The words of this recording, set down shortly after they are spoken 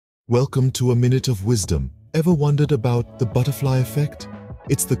Welcome to a Minute of Wisdom. Ever wondered about the butterfly effect?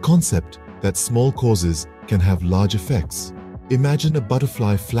 It's the concept that small causes can have large effects. Imagine a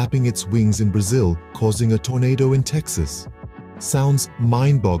butterfly flapping its wings in Brazil, causing a tornado in Texas. Sounds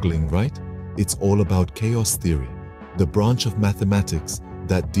mind-boggling, right? It's all about chaos theory, the branch of mathematics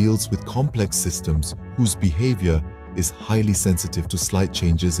that deals with complex systems whose behavior is highly sensitive to slight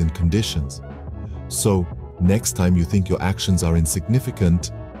changes in conditions. So, next time you think your actions are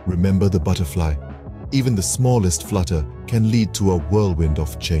insignificant, remember the butterfly. Even the smallest flutter can lead to a whirlwind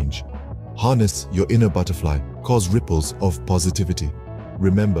of change. Harness your inner butterfly, cause ripples of positivity.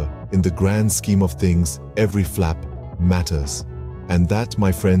 Remember, in the grand scheme of things, every flap matters. And that,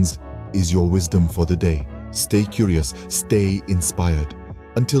 my friends, is your wisdom for the day. Stay curious, stay inspired.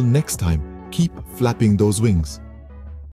 Until next time, keep flapping those wings.